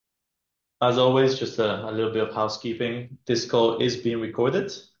As always, just a little bit of housekeeping. This call is being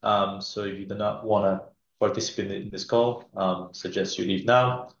recorded. So if you do not want to participate in this call, suggest you leave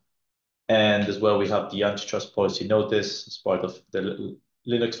now. And as well, we have the antitrust policy notice as part of the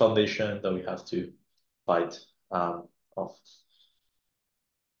Linux Foundation that we have to fight off.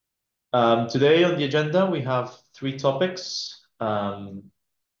 Today on the agenda, we have three topics.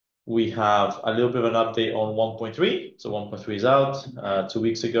 We have a little bit of an update on 1.3. So 1.3 is out 2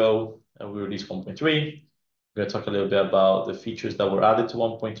 weeks ago. We released 1.3. We're going to talk a little bit about the features that were added to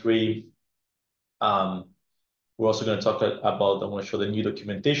 1.3. We're also going to talk about, I want to show the new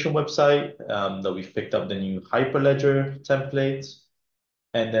documentation website that we've picked up the new Hyperledger template,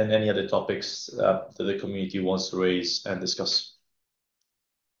 and then any other topics that the community wants to raise and discuss.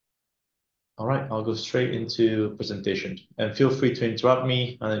 All right, I'll go straight into presentation, and feel free to interrupt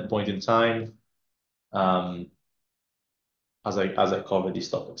me at any point in time as I cover these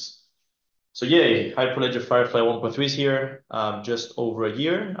topics. So yay, Hyperledger FireFly 1.3 is here, just over a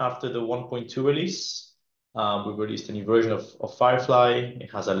year after the 1.2 release. We released a new version of FireFly.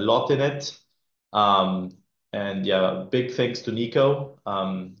 It has a lot in it. And yeah, big thanks to Nico.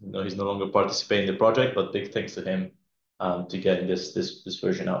 He's no longer participating in the project, but big thanks to him to getting this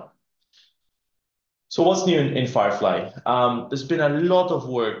version out. So what's new in FireFly? There's been a lot of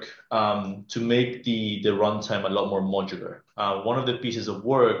work to make the runtime a lot more modular. One of the pieces of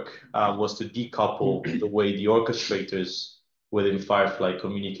work was to decouple the way the orchestrators within FireFly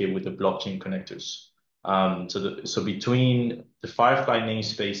communicate with the blockchain connectors. So between the FireFly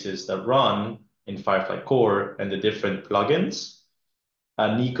namespaces that run in FireFly core and the different plugins,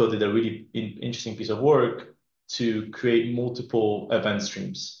 Nico did a really interesting piece of work to create multiple event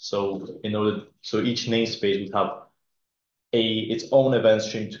streams. So each namespace would have its own event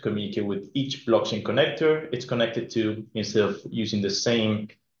stream to communicate with each blockchain connector it's connected to, instead of using the same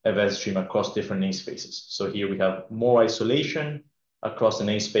event stream across different namespaces. So here we have more isolation across the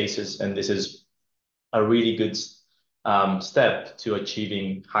namespaces, and this is a really good step to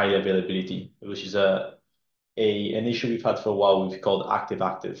achieving high availability, which is an issue we've had for a while. We've called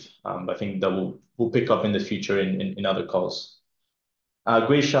active-active. I think that we'll pick up in the future in other calls.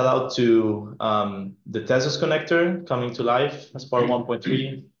 Great shout out to the Tezos connector coming to life as part of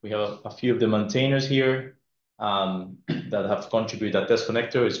 1.3. We have a few of the maintainers here that have contributed that Tezos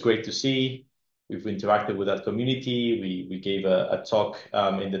connector. It's great to see. We've interacted with that community. We gave a talk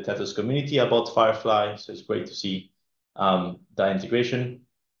in the Tezos community about FireFly, so it's great to see that integration.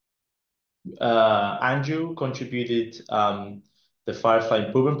 Andrew contributed the FireFly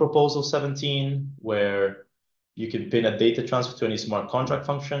improvement proposal 17, where you can pin a data transfer to any smart contract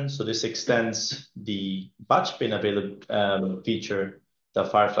function. So this extends the batch pin available feature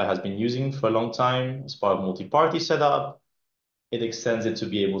that FireFly has been using for a long time as part of multi-party setup. It extends it to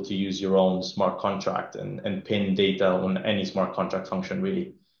be able to use your own smart contract and pin data on any smart contract function,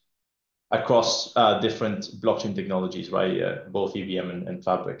 really, across different blockchain technologies, right? Both EVM and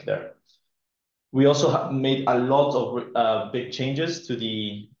Fabric there. We also have made a lot of big changes to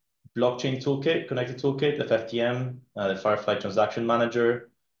the blockchain toolkit, connected toolkit, FFTM, the FireFly Transaction Manager.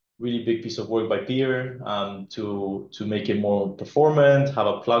 Really big piece of work by Pierre to make it more performant, have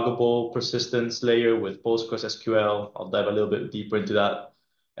a pluggable persistence layer with PostgreSQL. I'll dive a little bit deeper into that,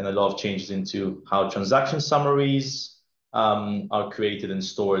 and a lot of changes into how transaction summaries are created and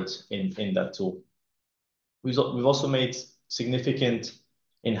stored in that tool. We've also made significant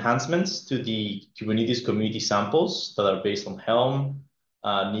enhancements to the Kubernetes community samples that are based on Helm.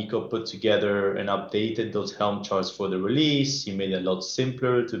 Nico put together and updated those Helm charts for the release. He made it a lot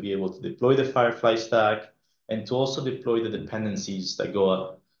simpler to be able to deploy the FireFly stack and to also deploy the dependencies that go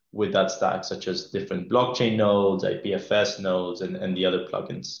up with that stack, such as different blockchain nodes, IPFS nodes, and the other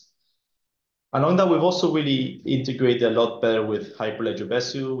plugins. Along that, we've also really integrated a lot better with Hyperledger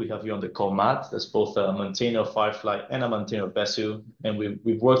Besu. We have here on the call Matt, that's both a maintainer of FireFly and a maintainer of Besu. And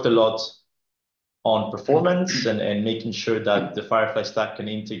we've worked a lot on performance and making sure that the FireFly stack can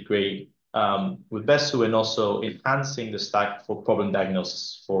integrate with Besu, and also enhancing the stack for problem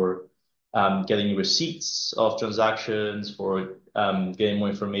diagnosis, for getting receipts of transactions, for getting more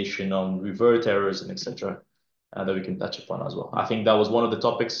information on revert errors, and etc. That we can touch upon as well. I think that was one of the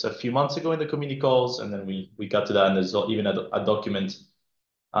topics a few months ago in the community calls, and then we got to that, and there's even a document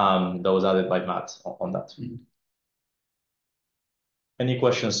that was added by Matt on that. Any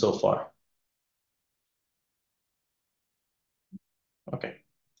questions so far? Okay.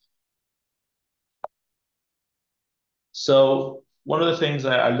 So one of the things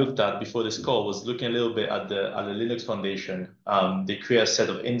I looked at before this call was looking a little bit at the Linux Foundation. They create a set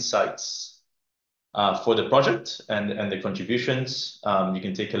of insights for the project and the contributions. You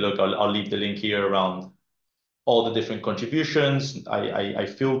can take a look. I'll leave the link here around all the different contributions. I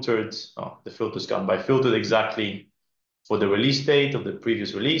filtered, oh, the filter's gone, but I filtered exactly for the release date of the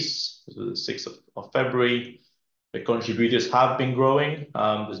previous release, so the 6th of February. The contributors have been growing.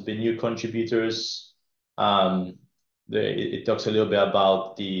 There's been new contributors. It talks a little bit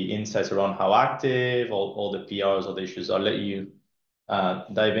about the insights around how active, all the PRs, all the issues. I'll let you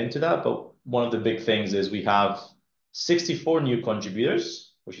dive into that. But one of the big things is we have 64 new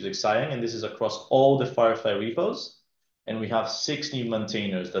contributors, which is exciting. And this is across all the FireFly repos. And we have 6 new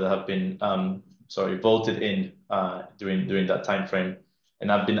maintainers that have been, voted in during that time frame and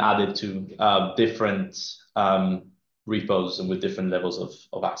have been added to different repos and with different levels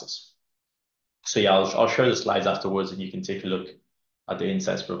of access. So yeah, I'll share the slides afterwards and you can take a look at the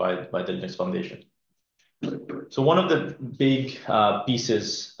insights provided by the Linux Foundation. So one of the big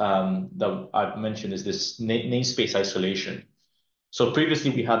pieces that I've mentioned is this namespace isolation. So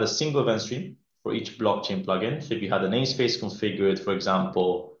previously we had a single event stream for each blockchain plugin. So if you had a namespace configured, for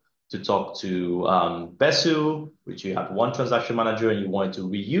example, to talk to Besu, which you had one transaction manager and you wanted to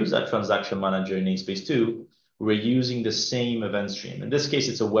reuse that transaction manager in namespace 2, we're using the same event stream. In this case,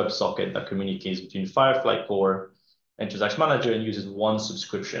 it's a WebSocket that communicates between FireFly core and transaction manager and uses one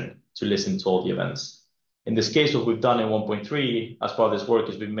subscription to listen to all the events. In this case, what we've done in 1.3 as part of this work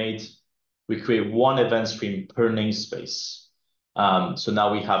is we create one event stream per namespace. So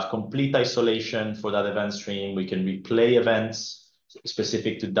now we have complete isolation for that event stream. We can replay events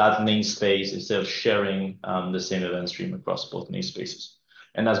specific to that namespace instead of sharing the same event stream across both namespaces.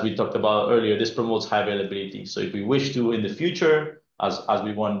 And as we talked about earlier, this promotes high availability. So if we wish to in the future, as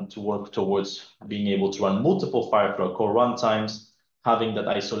we want to work towards being able to run multiple FireFly core runtimes, having that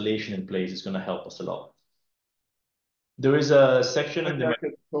isolation in place is going to help us a lot. There is a section in the... I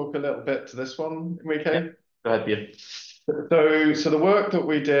could talk a little bit to this one, Enrique. Yeah. Go ahead, Pierre. So the work that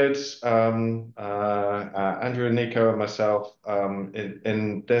we did, Andrew and Nico and myself,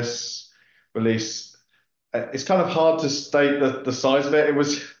 in this release, it's kind of hard to state the size of it. It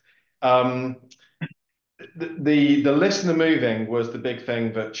was the listener moving was the big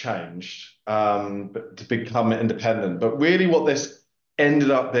thing that changed, but to become independent. But really, what this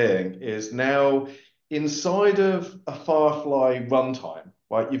ended up being is now inside of a FireFly runtime,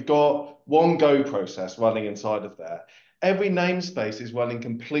 right? You've got one Go process running inside of there. Every namespace is running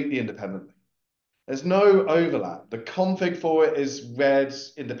completely independently. There's no overlap. The config for it is read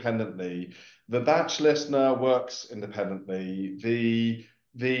independently. The batch listener works independently.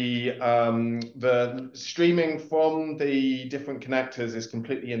 The streaming from the different connectors is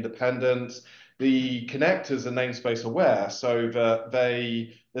completely independent. The connectors are namespace aware, so that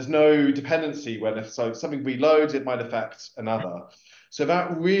there's no dependency when if something reloads, it might affect another. So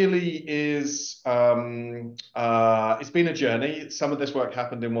that really is, it's been a journey. Some of this work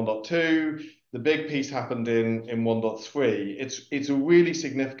happened in 1.2. The big piece happened in 1.3. It's a really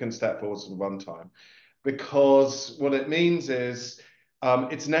significant step forward to the runtime, because what it means is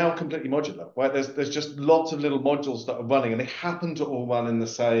it's now completely modular, right? There's just lots of little modules that are running, and they happen to all run in the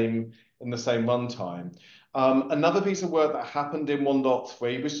same runtime. Another piece of work that happened in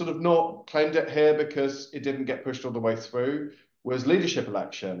 1.3, we sort of not claimed it here because it didn't get pushed all the way through, was leadership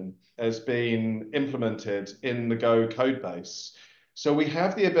election has been implemented in the Go code base. So we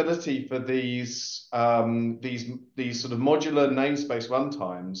have the ability for these sort of modular namespace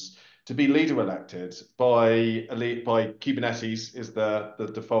runtimes to be leader elected by Kubernetes is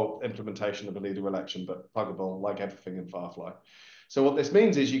the default implementation of a leader election, but pluggable like everything in FireFly. So what this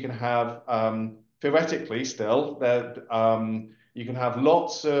means is you can have theoretically still that you can have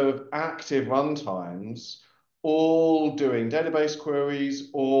lots of active runtimes all doing database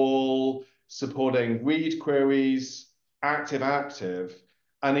queries, all supporting read queries, active,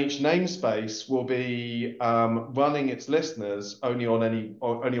 and each namespace will be running its listeners only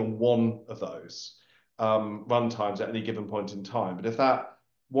on one of those runtimes at any given point in time. But if that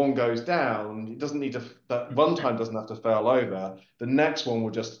one goes down, it doesn't need to. That runtime doesn't have to fail over. The next one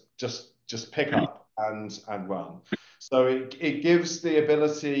will just pick up and run. So it gives the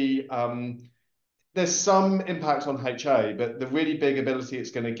ability. There's some impact on HA, but the really big ability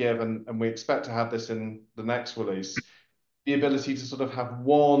it's going to give, and we expect to have this in the next release, the ability to sort of have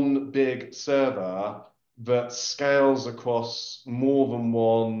one big server that scales across more than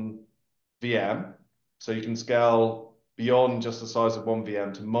one VM. So you can scale beyond just the size of one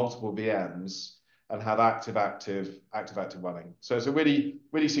VM to multiple VMs and have active running. So it's a really,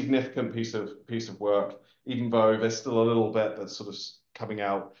 really significant piece of work, even though there's still a little bit that's sort of coming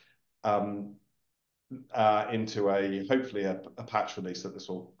out into hopefully a patch release that this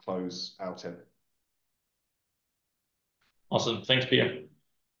will close out in. Awesome. Thanks, Pierre.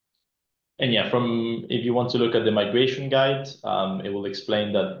 And yeah, if you want to look at the migration guide, it will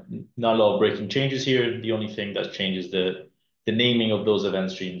explain that not a lot of breaking changes here. The only thing that changes the naming of those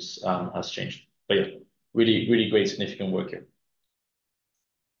event streams has changed. But yeah, really great significant work here.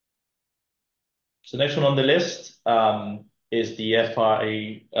 So next one on the list is the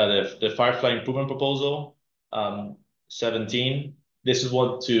FireFly improvement proposal 17. This is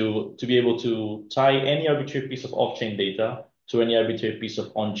what to be able to tie any arbitrary piece of off-chain data to any arbitrary piece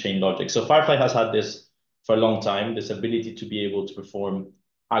of on-chain logic. So FireFly has had this for a long time, this ability to be able to perform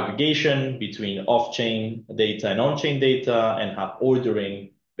aggregation between off-chain data and on-chain data and have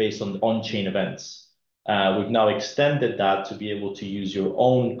ordering based on on-chain events. We've now extended that to be able to use your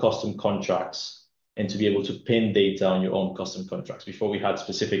own custom contracts and to be able to pin data on your own custom contracts. Before we had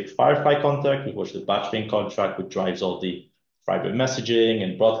specific FireFly contract, which was the batch pin contract, which drives all the private messaging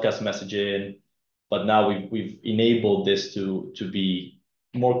and broadcast messaging. But now we've enabled this to be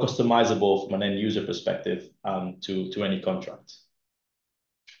more customizable from an end user perspective to any contract.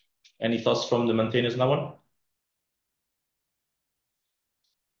 Any thoughts from the maintainers on that one?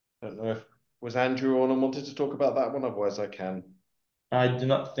 I don't know if was Andrew on and wanted to talk about that one, otherwise I can. I do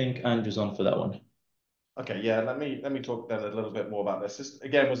not think Andrew's on for that one. Okay, yeah, let me talk then a little bit more about this. This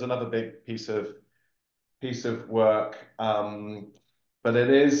again was another big piece of work, but it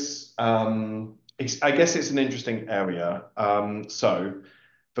is I guess it's an interesting area. So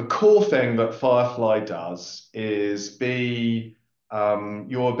the core thing that FireFly does is be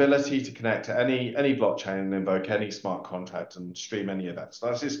your ability to connect to any blockchain and invoke any smart contract and stream any events.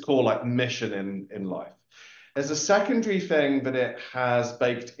 That's its core like mission in life. There's a secondary thing that it has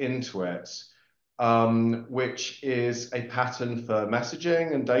baked into it, which is a pattern for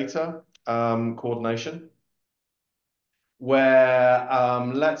messaging and data coordination, where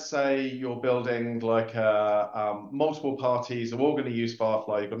let's say you're building like multiple parties are all going to use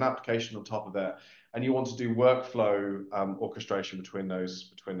FireFly, you've got an application on top of it, and you want to do workflow orchestration between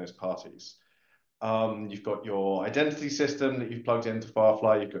those parties. You've got your identity system that you've plugged into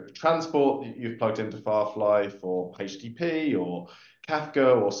FireFly. You've got your transport that you've plugged into FireFly for HTTP or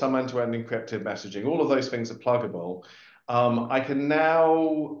Kafka or some end-to-end encrypted messaging. All of those things are pluggable. I can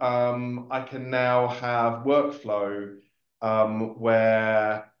now have workflow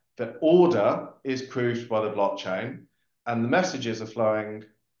where the order is proved by the blockchain and the messages are flowing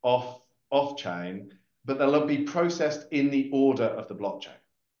off chain, but they'll be processed in the order of the blockchain.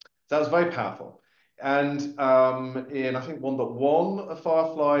 So that was very powerful. And in, I think, 1.1 of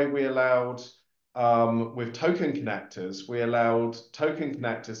FireFly, we allowed, with token connectors,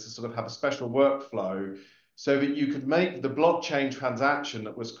 to sort of have a special workflow so that you could make the blockchain transaction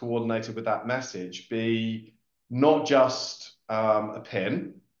that was coordinated with that message be not just a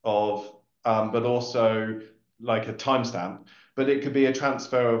pin of, but also like a timestamp, but it could be a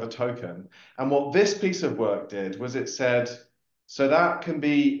transfer of a token. And what this piece of work did was it said, so that can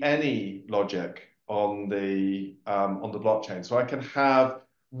be any logic on the blockchain. So I can have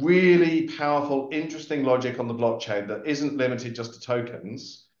really powerful, interesting logic on the blockchain that isn't limited just to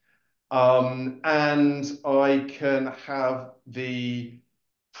tokens. And I can have the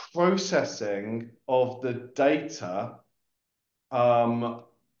processing of the data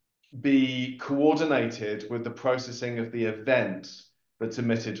be coordinated with the processing of the event that's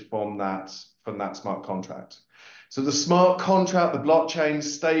emitted from that smart contract. So the smart contract, the blockchain,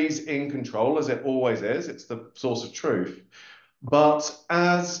 stays in control as it always is. It's the source of truth. But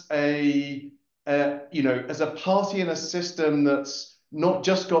as a party in a system that's not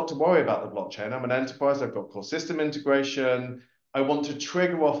just got to worry about the blockchain, I'm an enterprise, I've got core system integration, I want to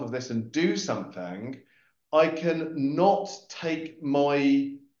trigger off of this and do something, I can not take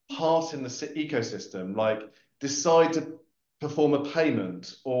my part in the ecosystem, like decide to perform a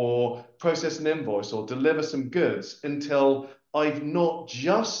payment or process an invoice or deliver some goods until I've not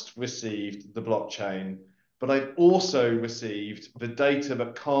just received the blockchain, but I've also received the data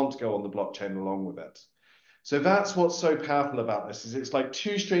that can't go on the blockchain along with it. So that's what's so powerful about this, is it's like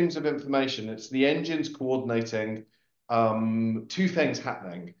two streams of information. It's the engines coordinating two things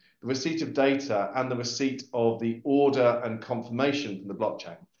happening, the receipt of data and the receipt of the order and confirmation from the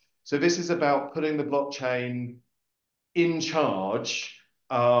blockchain. So this is about putting the blockchain in charge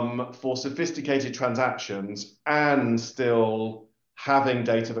for sophisticated transactions and still having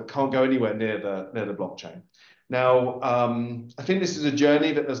data that can't go anywhere near the blockchain. Now, I think this is a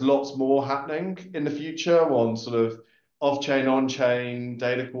journey that there's lots more happening in the future on sort of off-chain, on-chain,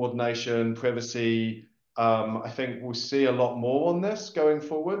 data coordination, privacy. I think we'll see a lot more on this going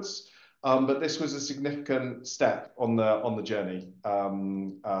forwards. But this was a significant step on the journey,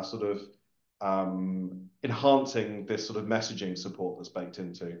 sort of enhancing this sort of messaging support that's baked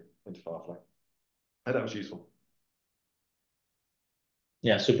into FireFly. And that was useful.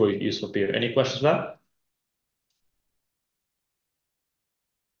 Yeah, super useful, Peter. Any questions for that?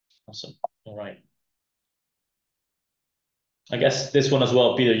 Awesome. All right. I guess this one as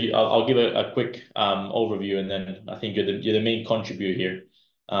well, Peter, I'll give a quick overview, and then I think you're the main contributor here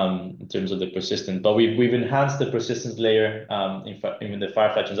in terms of the persistence. But we've enhanced the persistence layer in the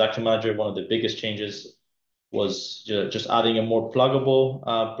FireFly Transaction Manager. One of the biggest changes was just adding a more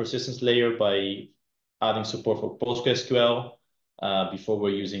pluggable persistence layer by adding support for PostgreSQL. Before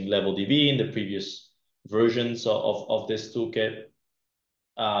we're using LevelDB in the previous versions of this toolkit.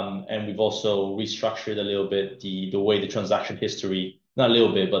 And we've also restructured a little bit the way the transaction history, not a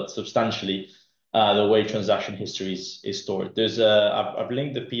little bit, but substantially, the way transaction history is stored. I've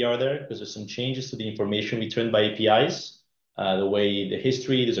linked the PR there because there's some changes to the information returned by APIs. The way the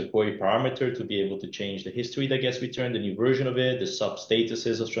history, there's a query parameter to be able to change the history that gets returned, the new version of it, the sub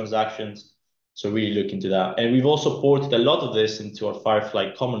statuses of transactions. So really look into that. And we've also ported a lot of this into our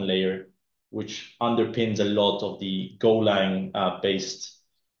FireFly common layer, which underpins a lot of the Golang based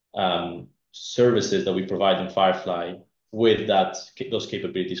services that we provide in FireFly with those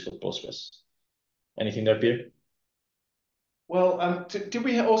capabilities for Postgres. Anything there, Pierre? Well, did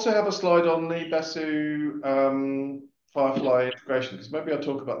we also have a slide on the Besu FireFly integration? Because maybe I'll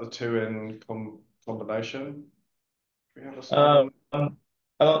talk about the two in combination. Do we have a slide on?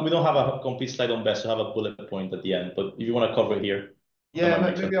 We don't have a complete slide on Besu. I have a bullet point at the end, but if you want to cover it here, yeah,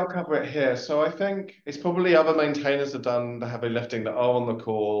 maybe I'll cover it here. So I think it's probably other maintainers have done the heavy lifting that are on the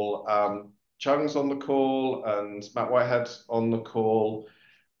call. Chung's on the call and Matt Whitehead's on the call.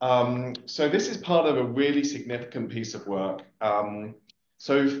 So this is part of a really significant piece of work.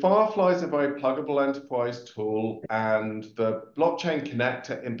 So FireFly is a very pluggable enterprise tool, and the blockchain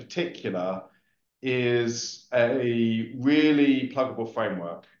connector in particular is a really pluggable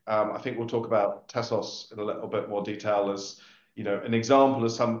framework. I think we'll talk about Tesos in a little bit more detail as an example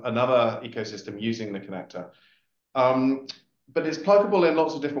of another ecosystem using the connector. But it's pluggable in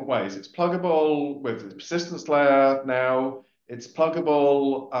lots of different ways. It's pluggable with the persistence layer now. It's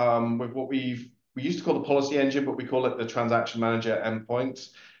pluggable with what we used to call the policy engine, but we call it the transaction manager endpoint.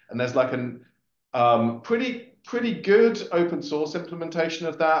 And there's like an pretty good open source implementation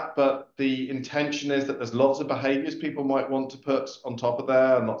of that, but the intention is that there's lots of behaviors people might want to put on top of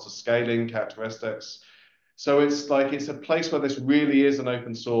there and lots of scaling characteristics. So it's a place where this really is an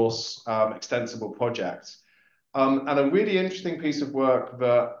open source extensible project. And a really interesting piece of work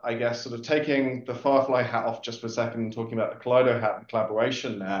that I guess sort of taking the FireFly hat off just for a second and talking about the Kaleido hat and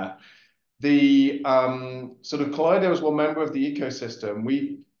collaboration there. The sort of Kaleido as one member of the ecosystem,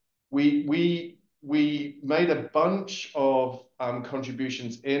 we made a bunch of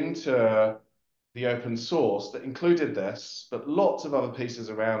contributions into the open source that included this, but lots of other pieces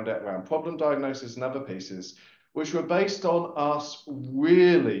around it, around problem diagnosis and other pieces, which were based on us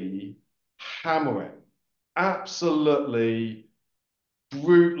really hammering, absolutely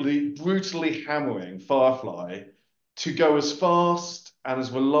brutally hammering FireFly to go as fast and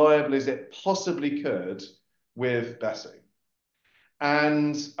as reliably as it possibly could with Besu.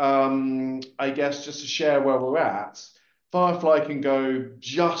 And I guess just to share where we're at, FireFly can go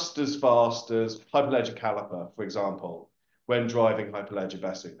just as fast as Hyperledger Caliper, for example, when driving Hyperledger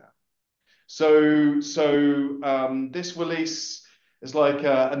Besu now. So this release is like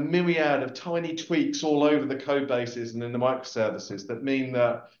a myriad of tiny tweaks all over the code bases and in the microservices that mean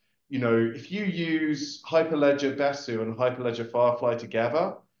that, if you use Hyperledger Besu and Hyperledger FireFly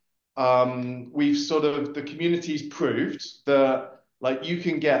together, the community's proved that you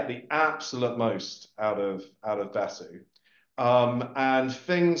can get the absolute most out of Besu. And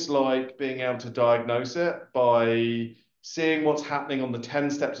things like being able to diagnose it by seeing what's happening on the 10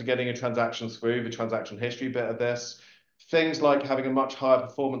 steps of getting a transaction through, the transaction history bit of this. Things like having a much higher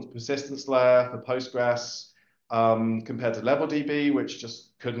performance persistence layer for Postgres compared to LevelDB, which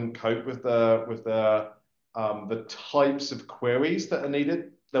just couldn't cope with the types of queries that are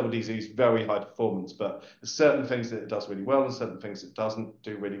needed. LevelDB is very high performance, but there's certain things that it does really well and certain things it doesn't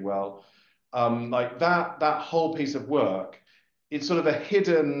do really well. Like that whole piece of work, it's sort of a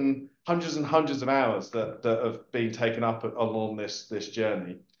hidden hundreds and hundreds of hours that have been taken up along this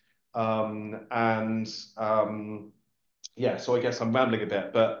journey. Yeah, so I guess I'm rambling a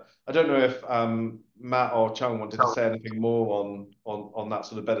bit, but I don't know if Matt or Chung wanted to say anything more on that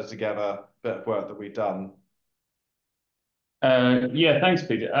sort of better together bit of work that we've done. Yeah, thanks,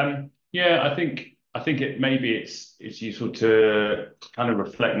 Peter. Yeah, I think it's useful to kind of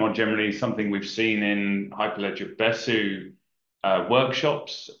reflect more generally something we've seen in Hyperledger Besu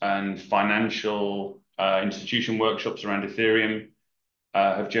workshops and financial institution workshops around Ethereum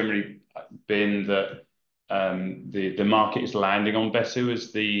have generally been that the market is landing on Besu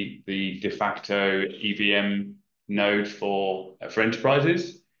as the de facto EVM node for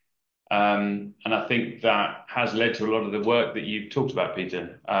enterprises. And I think that has led to a lot of the work that you've talked about,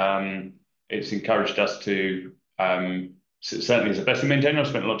 Peter. It's encouraged us to, certainly as a Besu maintainer, I've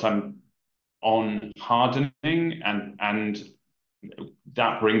spent a lot of time on hardening, and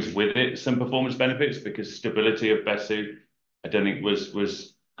that brings with it some performance benefits because stability of Besu, I don't think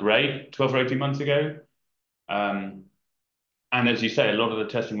was great 12 or 18 months ago. And as you say, a lot of the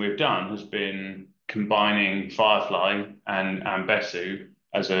testing we've done has been combining FireFly and Besu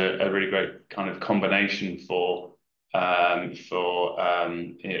as a really great kind of combination for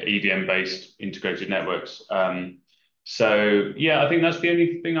EVM-based integrated networks. So yeah, I think that's the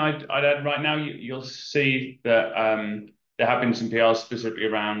only thing I'd add right now. You'll see that there have been some PRs specifically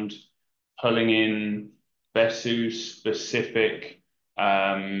around pulling in Besu specific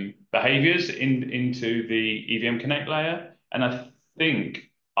behaviors into the EVM Connect layer, and I think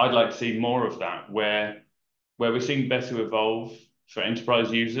I'd like to see more of that, where we're seeing Besu evolve for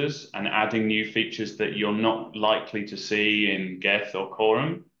enterprise users and adding new features that you're not likely to see in Geth or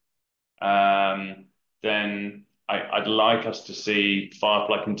Quorum. Then I'd like us to see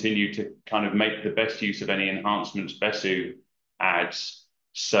FireFly continue to kind of make the best use of any enhancements Besu adds,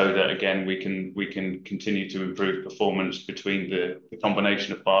 so that again we can continue to improve performance between the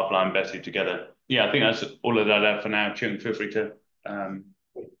combination of FireFly and Besu together. Yeah, I think that's all of that for now. Chung, feel free to.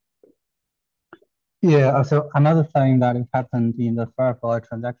 Yeah, so another thing that happened in the FireFly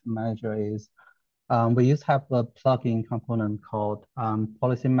transaction manager is we used to have a plugin component called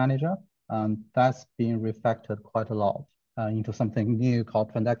policy manager. That's been refactored quite a lot into something new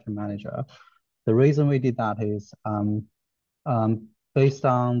called transaction manager. The reason we did that is based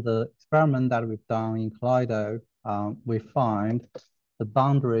on the experiment that we've done in Kaleido, we find the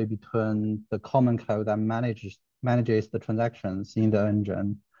boundary between the common code that manages the transactions in the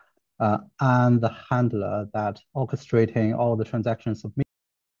engine and the handler that orchestrating all the transaction submission.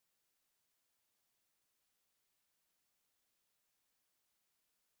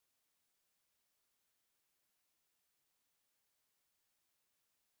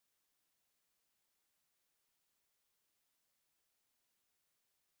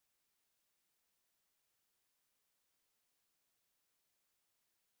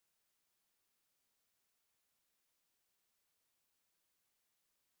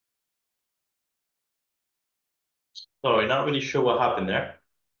 Sorry, not really sure what happened there.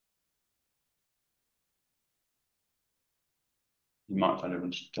 You might find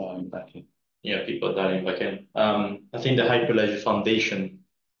everyone's dialing back in. Yeah, people are dialing back in. I think the Hyperledger Foundation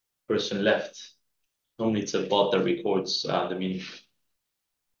person left. Normally it's a bot that records the meeting.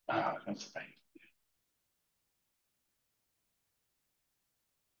 That's fine.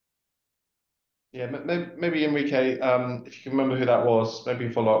 Yeah, maybe Enrique, if you can remember who that was, maybe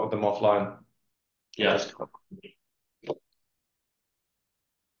follow up with them offline. Yeah.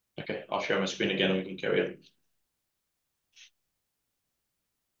 Okay, I'll share my screen again and we can carry on.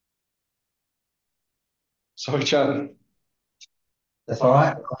 Sorry, Chan. That's all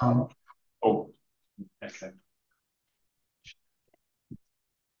right. Oh, okay.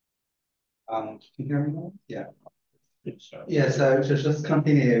 Can you hear me now? Yeah. Yeah, so to just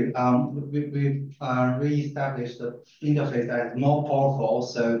continue, we've re-established the interface that is more powerful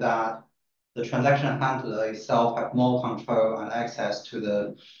so that the transaction handler itself have more control and access to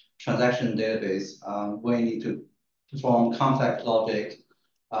the transaction database. We need to perform complex logic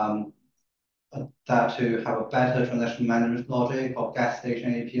that to have a better transaction management logic or gas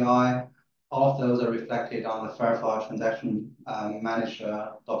station API. All of those are reflected on the FireFly transaction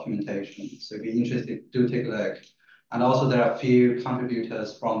manager documentation. So if you're interested, do take a look. And also there are a few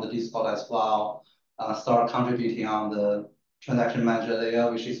contributors from the Discord as well, start contributing on the transaction manager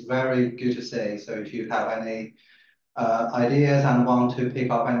layer, which is very good to see. So if you have any ideas and want to pick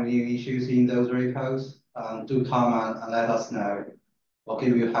up any new issues in those repos, do come and let us know. We'll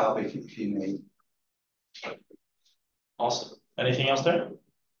give you help if you need. Awesome. Anything else there?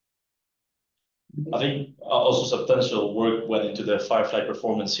 I think also substantial work went into the FireFly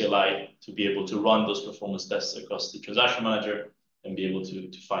performance CLI to be able to run those performance tests across the transaction manager and be able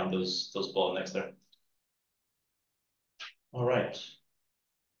to find those bottlenecks there. All right.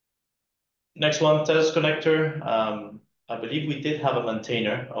 Next one, test connector. I believe we did have a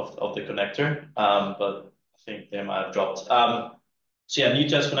maintainer of the connector, but I think they might have dropped. So yeah, new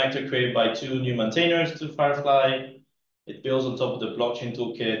test connector created by 2 new maintainers to FireFly. It builds on top of the blockchain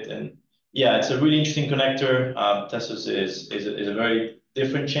toolkit and Yeah, it's a really interesting connector. Tesos is a very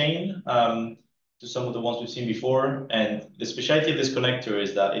different chain to some of the ones we've seen before. And the specialty of this connector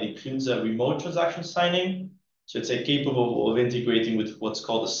is that it includes a remote transaction signing. So it's capable of integrating with what's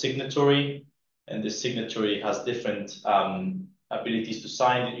called a signatory. And this signatory has different abilities to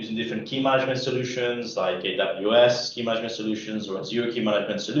sign using different key management solutions like AWS key management solutions or Azure key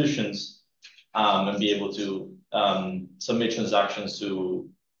management solutions, and be able to submit transactions to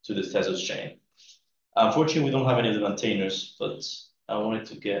this Tezos chain. Unfortunately, we don't have any of the maintainers, but I wanted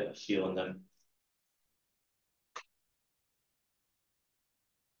to get a feel on them.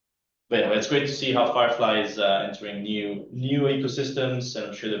 But yeah, it's great to see how FireFly is entering new ecosystems, and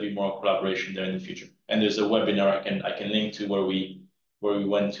I'm sure there'll be more collaboration there in the future. And there's a webinar I can link to where we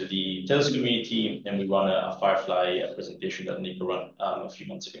went to the Tezos community and we run a FireFly presentation that Nico ran a few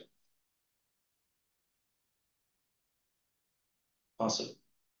months ago. Awesome.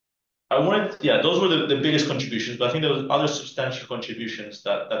 Those were the biggest contributions, but I think there was other substantial contributions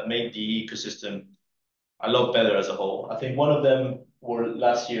that made the ecosystem a lot better as a whole. I think one of them were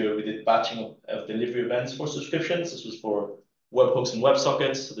last year we did batching of delivery events for subscriptions. This was for webhooks and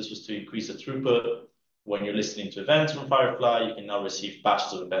WebSockets. So this was to increase the throughput. When you're listening to events from FireFly, you can now receive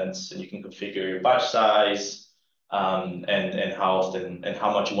batches of events, and you can configure your batch size and how often and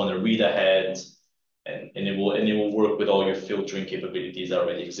how much you want to read ahead. And it will work with all your filtering capabilities that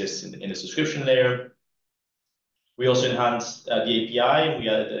already exist in the subscription layer. We also enhanced the API. We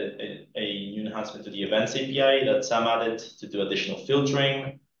added a new enhancement to the events API that Sam added to do additional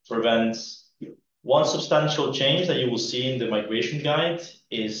filtering for events. One substantial change that you will see in the migration guide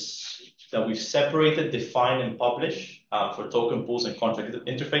is that we've separated define and publish for token pools and contract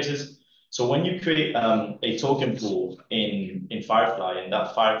interfaces. So when you create a token pool in FireFly, and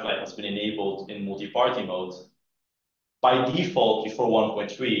that FireFly has been enabled in multi-party mode, by default, before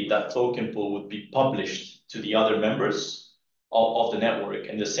 1.3, that token pool would be published to the other members of the network.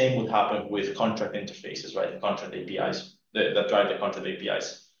 And the same would happen with contract interfaces, right? The contract APIs that drive the contract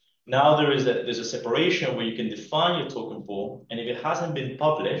APIs. Now there's a separation where you can define your token pool, and if it hasn't been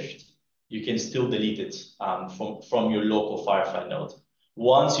published, you can still delete it from your local FireFly node.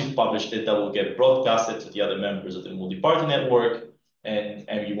 Once you've published it, that will get broadcasted to the other members of the multi-party network,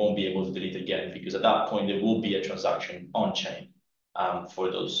 and you won't be able to delete again, because at that point, there will be a transaction on-chain for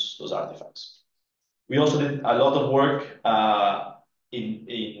those artifacts. We also did a lot of work to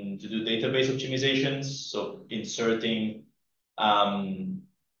do database optimizations, so inserting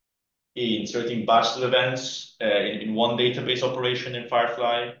batches of events in one database operation in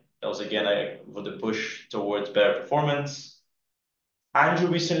FireFly. That was, again, for the push towards better performance. Andrew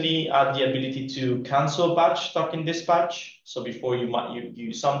recently had the ability to cancel a batch stuck in dispatch. So before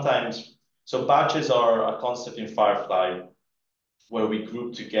you sometimes, so batches are a concept in FireFly where we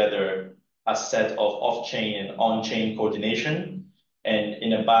group together a set of off-chain and on-chain coordination. And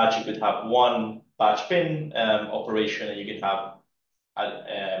in a batch, you could have one batch bin operation, and you can have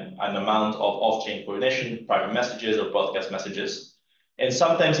an amount of off-chain coordination, private messages or broadcast messages. And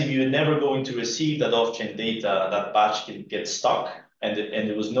sometimes if you're never going to receive that off-chain data, that batch can get stuck. And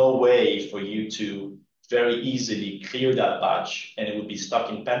there was no way for you to very easily clear that batch, and it would be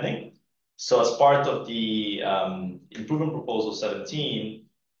stuck in pending. So as part of the improvement proposal 17,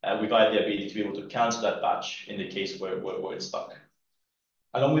 we've had the ability to be able to cancel that batch in the case where it's stuck.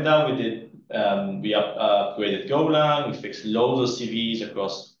 Along with that, we upgraded Golang. We fixed loads of CVEs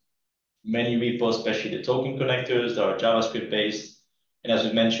across many repos, especially the token connectors that are JavaScript based. And as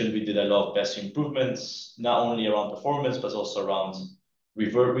we mentioned, we did a lot of best improvements, not only around performance, but also around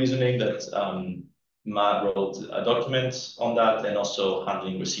revert reasoning that Matt wrote a document on that, and also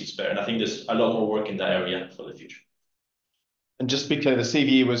handling receipts better. And I think there's a lot more work in that area for the future. And just to be clear, the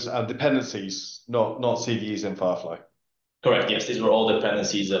CVE was dependencies, not CVEs in FireFly. Correct, yes. These were all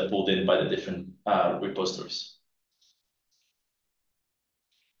dependencies pulled in by the different repositories.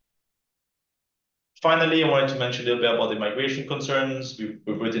 Finally, I wanted to mention a little bit about the migration concerns.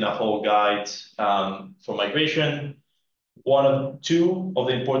 We've written a whole guide for migration. Two of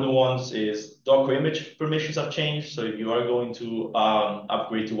the important ones is Docker image permissions have changed. So if you are going to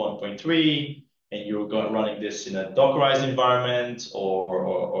upgrade to 1.3 and you're running this in a Dockerized environment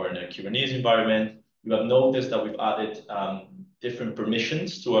or in a Kubernetes environment, you have noticed that we've added different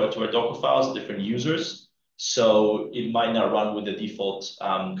permissions to our Docker files, different users. So it might not run with the default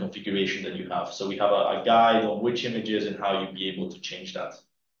configuration that you have. So we have a guide on which images and how you'll be able to change that.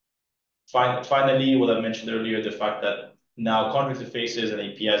 Finally, what I mentioned earlier, the fact that now contract interfaces and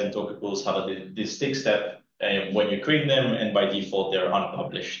APIs and token pools have a distinct step when you create them, and by default, they're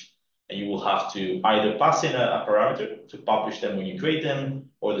unpublished. and you will have to either pass in a parameter to publish them when you create them,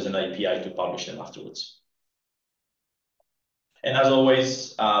 or there's an API to publish them afterwards. And as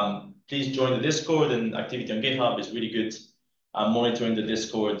always, please join the Discord, and activity on GitHub is really good. I'm monitoring the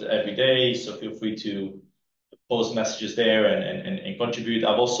Discord every day, so feel free to post messages there and contribute.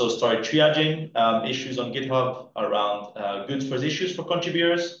 I've also started triaging issues on GitHub around good first issues for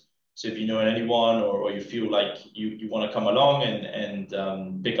contributors. So if you know anyone or you feel like you want to come along and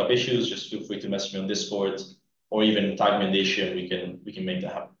pick up issues, just feel free to message me on Discord or even tag me in the issue, and we can make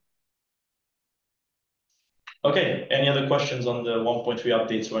that happen. Okay, any other questions on the 1.3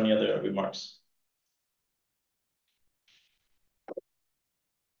 updates or any other remarks?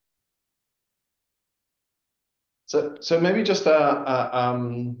 So maybe just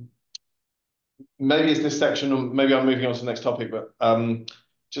maybe it's this section, or maybe I'm moving on to the next topic, but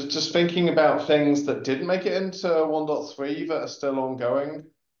just thinking about things that didn't make it into 1.3 that are still ongoing.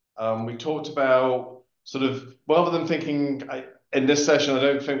 We talked about sort of, rather than thinking in this session, I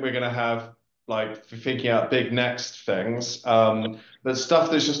don't think we're going to have like thinking out big next things, but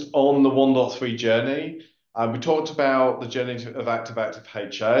stuff that's just on the 1.3 journey. We talked about the journey of active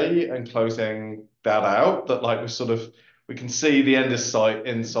HA and closing that out, that like we can see the end in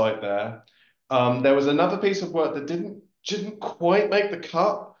sight there. There was another piece of work that didn't quite make the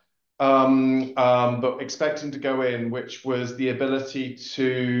cut, but expecting to go in, which was the ability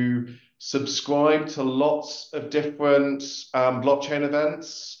to subscribe to lots of different blockchain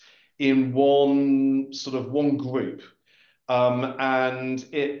events in one group. And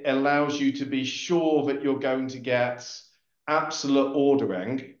it allows you to be sure that you're going to get absolute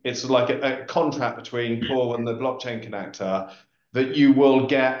ordering. It's like a contract between Core and the blockchain connector, that you will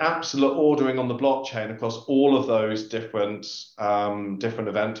get absolute ordering on the blockchain across all of those different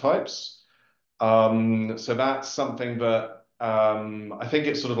event types. So that's something that I think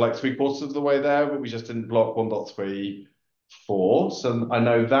it's sort of like 3/4 of the way there, but we just didn't block 1.3.4. So I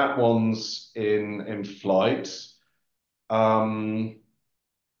know that one's in flight. Trying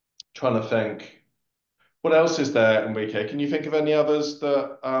to think. What else is there in Wiki? Can you think of any others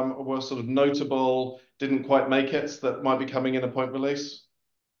that were sort of notable, didn't quite make it, that might be coming in a point release?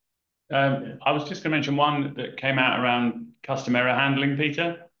 I was just going to mention one that came out around custom error handling,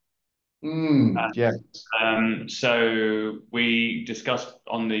 Peter. Yeah. So we discussed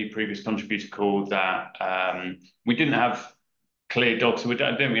on the previous contributor call that we didn't have clear docs. I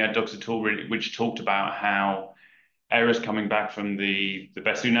don't think we had docs at all, really, which talked about how errors coming back from the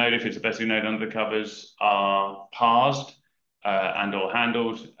Besu node, if it's a Besu node under the covers, are parsed and or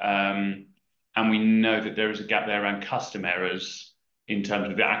handled. And we know that there is a gap there around custom errors in terms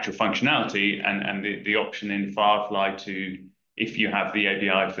of the actual functionality and the option in FireFly to, if you have the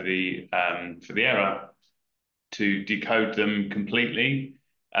API for the error, to decode them completely.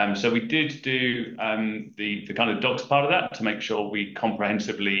 So we did do the kind of docs part of that to make sure we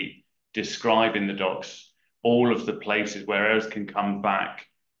comprehensively describe in the docs all of the places where errors can come back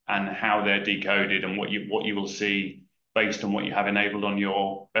and how they're decoded and what you will see based on what you have enabled on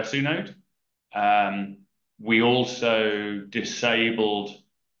your Besu node. We also disabled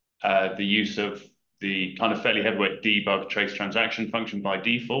the use of the kind of fairly heavyweight debug trace transaction function by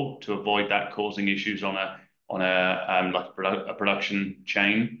default to avoid that causing issues on a production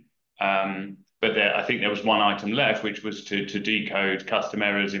chain. But I think there was one item left, which was to decode custom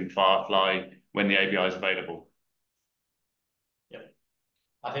errors in FireFly when the API is available. Yeah,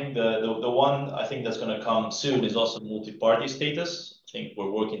 I think the one I think that's going to come soon is also multi-party status. I think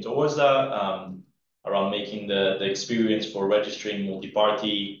we're working towards that, around making the experience for registering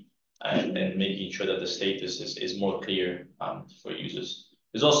multi-party and making sure that the status is more clear for users.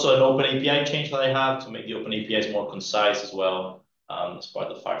 There's also an open API change that I have to make the open APIs more concise as well, as part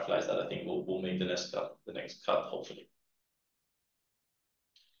of the FireFlies that I think will make the next cut, hopefully.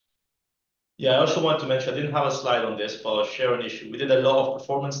 Yeah, I also want to mention, I didn't have a slide on this, but I'll share an issue. We did a lot of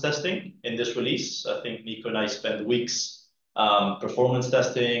performance testing in this release. I think Nico and I spent weeks performance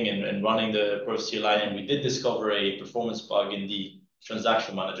testing and running the Perf CLI, and we did discover a performance bug in the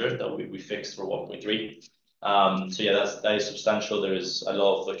transaction manager that we fixed for 1.3. So yeah, that is substantial. There is a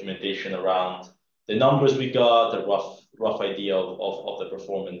lot of documentation around the numbers we got, a rough idea of the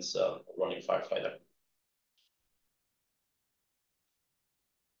performance running FireFly there.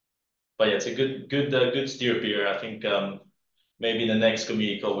 But yeah, it's a good steer here. I think maybe in the next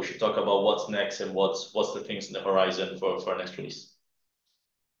community call we should talk about what's next and what's the things in the horizon for our next release.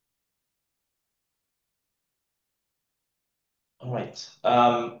 All right.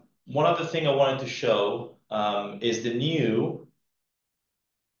 One other thing I wanted to show is the new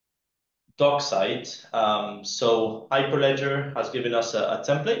doc site. So Hyperledger has given us a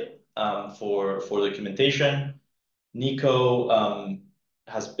template for documentation. Nico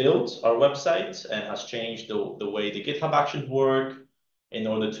has built our website and has changed the way the GitHub actions work in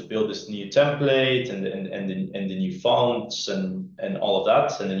order to build this new template and the new fonts and all of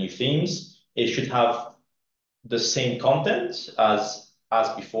that and the new themes. It should have the same content as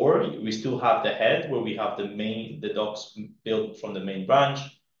before. We still have the head where we have the docs built from the main branch,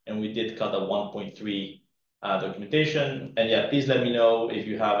 and we did cut a 1.3 documentation. And yeah, please let me know if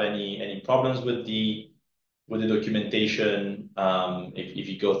you have any problems with the documentation. If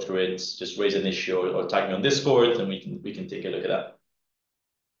you go through it, just raise an issue or tag me on Discord, and we can take a look at that.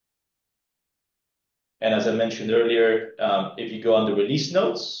 And as I mentioned earlier, if you go on the release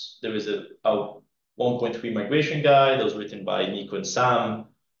notes, there is a 1.3 migration guide that was written by Nico and Sam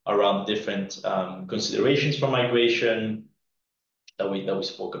around different considerations for migration that we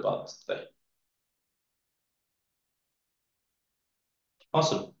spoke about today.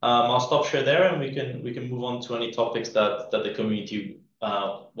 Awesome. I'll stop share there, and we can move on to any topics that the community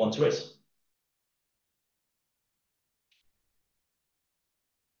want to raise.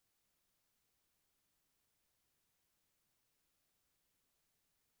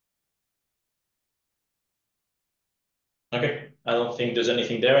 Okay, I don't think there's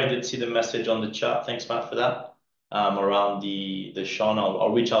anything there. I did see the message on the chat. Thanks, Matt, for that. Around the Sean,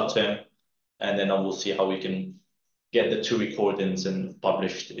 I'll reach out to him, and then we'll see how we can get the 2 recordings and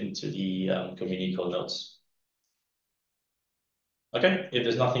published into the community call notes. Okay, if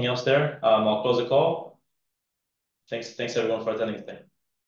there's nothing else there, I'll close the call. Thanks everyone for attending today.